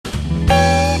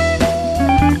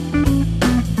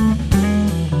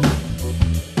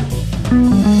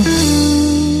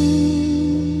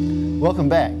Welcome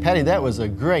back. Patty, that was a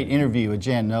great interview with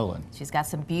Jan Nolan. She's got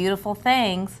some beautiful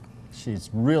things. She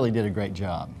really did a great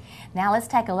job. Now let's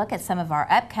take a look at some of our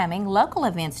upcoming local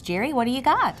events. Jerry, what do you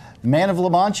got? Man of La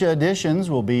Mancha editions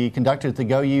will be conducted at the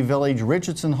Goyee Village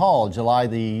Richardson Hall, July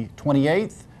the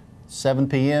 28th, 7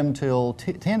 p.m. till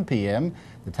 10 p.m.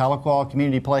 The Tahlequah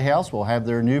Community Playhouse will have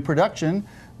their new production.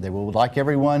 They would like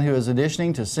everyone who is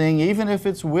auditioning to sing, even if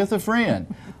it's with a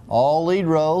friend. All lead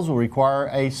roles will require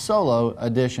a solo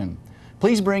audition.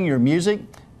 Please bring your music.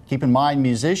 Keep in mind,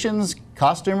 musicians,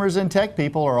 costumers, and tech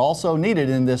people are also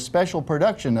needed in this special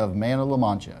production of Man of La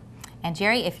Mancha. And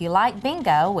Jerry, if you like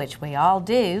bingo, which we all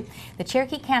do, the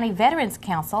Cherokee County Veterans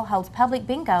Council holds public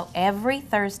bingo every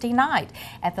Thursday night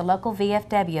at the local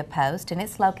VFW post, and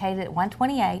it's located at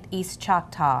 128 East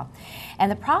Choctaw.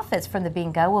 And the profits from the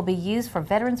bingo will be used for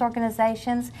veterans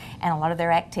organizations and a lot of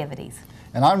their activities.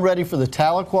 And I'm ready for the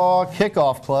Tahlequah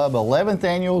Kickoff Club 11th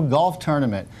Annual Golf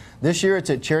Tournament. This year it's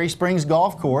at Cherry Springs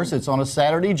Golf Course. It's on a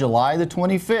Saturday, July the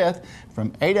 25th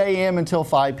from 8 a.m. until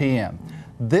 5 p.m.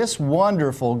 This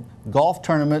wonderful golf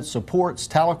tournament supports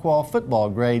Tahlequah football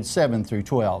grades 7 through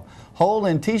 12. Hole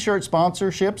and t-shirt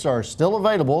sponsorships are still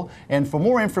available, and for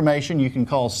more information you can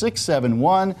call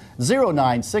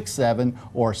 671-0967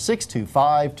 or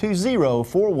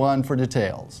 625-2041 for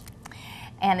details.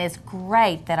 And it's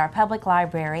great that our public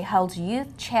library holds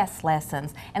youth chess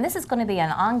lessons. And this is going to be an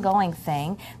ongoing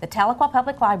thing. The Tahlequah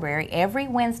Public Library, every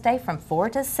Wednesday from 4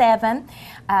 to 7,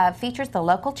 features the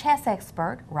local chess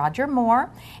expert, Roger Moore,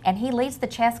 and he leads the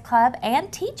chess club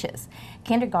and teaches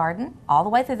kindergarten all the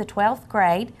way through the 12th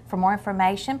grade. For more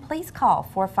information, please call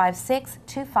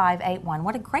 456-2581.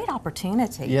 What a great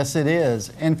opportunity. Yes, it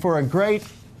is. And for a great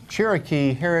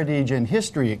Cherokee heritage and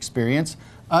history experience,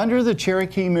 Under the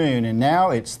Cherokee Moon, and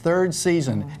now its third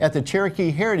season at the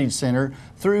Cherokee Heritage Center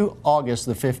through August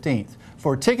the 15th.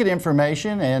 For ticket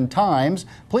information and times,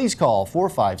 please call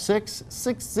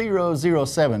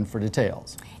 456-6007 for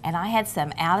details. And I had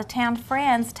some out-of-town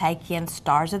friends take in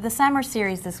Stars of the Summer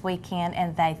series this weekend,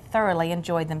 and they thoroughly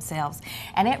enjoyed themselves.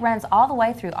 And it runs all the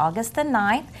way through August the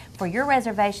 9th. For your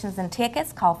reservations and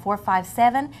tickets, call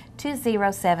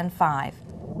 457-2075.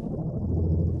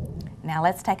 Now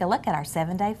let's take a look at our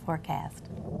 7-day forecast.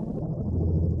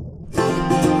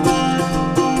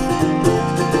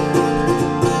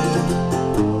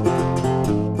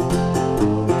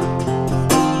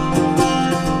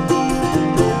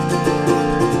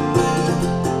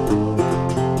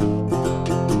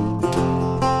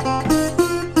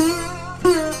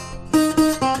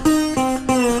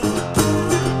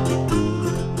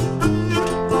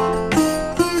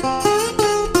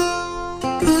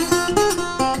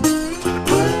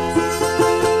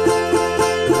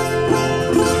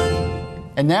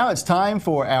 And now it's time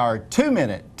for our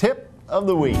 2-minute tip of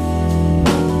the week.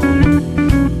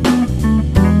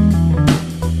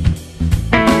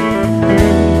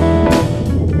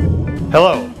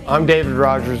 Hello, I'm David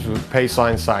Rogers with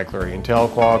Paceline Cyclery in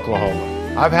Tahlequah,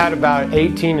 Oklahoma. I've had about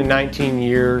 18 to 19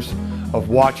 years of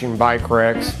watching bike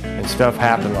wrecks and stuff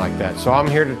happen like that. So I'm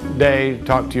here today to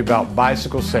talk to you about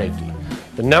bicycle safety.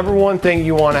 The number one thing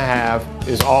you want to have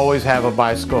is always have a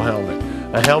bicycle helmet.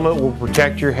 A helmet will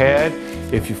protect your head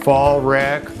if you fall,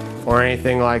 wreck, or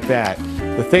anything like that.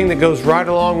 The thing that goes right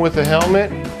along with the helmet,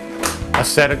 a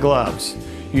set of gloves.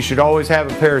 You should always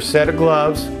have a pair of set of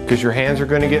gloves because your hands are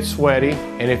going to get sweaty,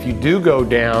 and if you do go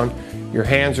down, your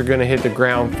hands are going to hit the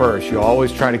ground first. You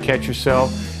always try to catch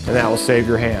yourself, and that will save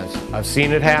your hands. I've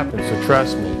seen it happen, so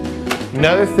trust me.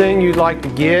 Another thing you'd like to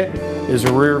get is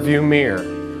a rear view mirror.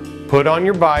 Put on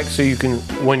your bike so you can,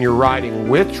 when you're riding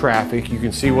with traffic, you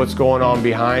can see what's going on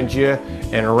behind you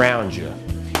and around you.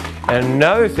 And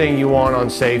another thing you want on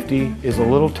safety is a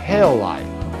little tail light.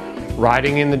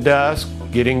 Riding in the dusk,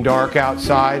 getting dark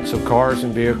outside so cars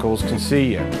and vehicles can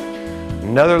see you.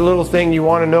 Another little thing you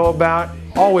want to know about,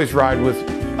 always ride with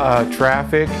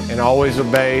traffic and always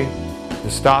obey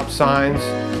the stop signs.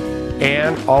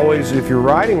 And always, if you're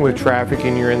riding with traffic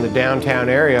and you're in the downtown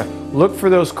area, look for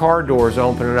those car doors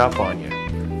opening up on you.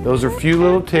 Those are a few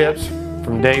little tips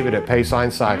from David at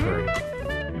Paceline Cyclery.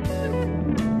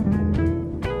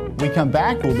 When we come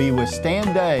back, we'll be with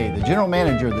Stan Day, the General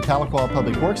Manager of the Tahlequah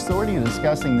Public Works Authority,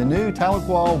 discussing the new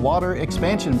Tahlequah Water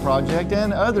Expansion Project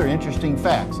and other interesting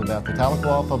facts about the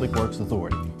Tahlequah Public Works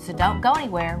Authority. So don't go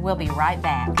anywhere. We'll be right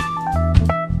back.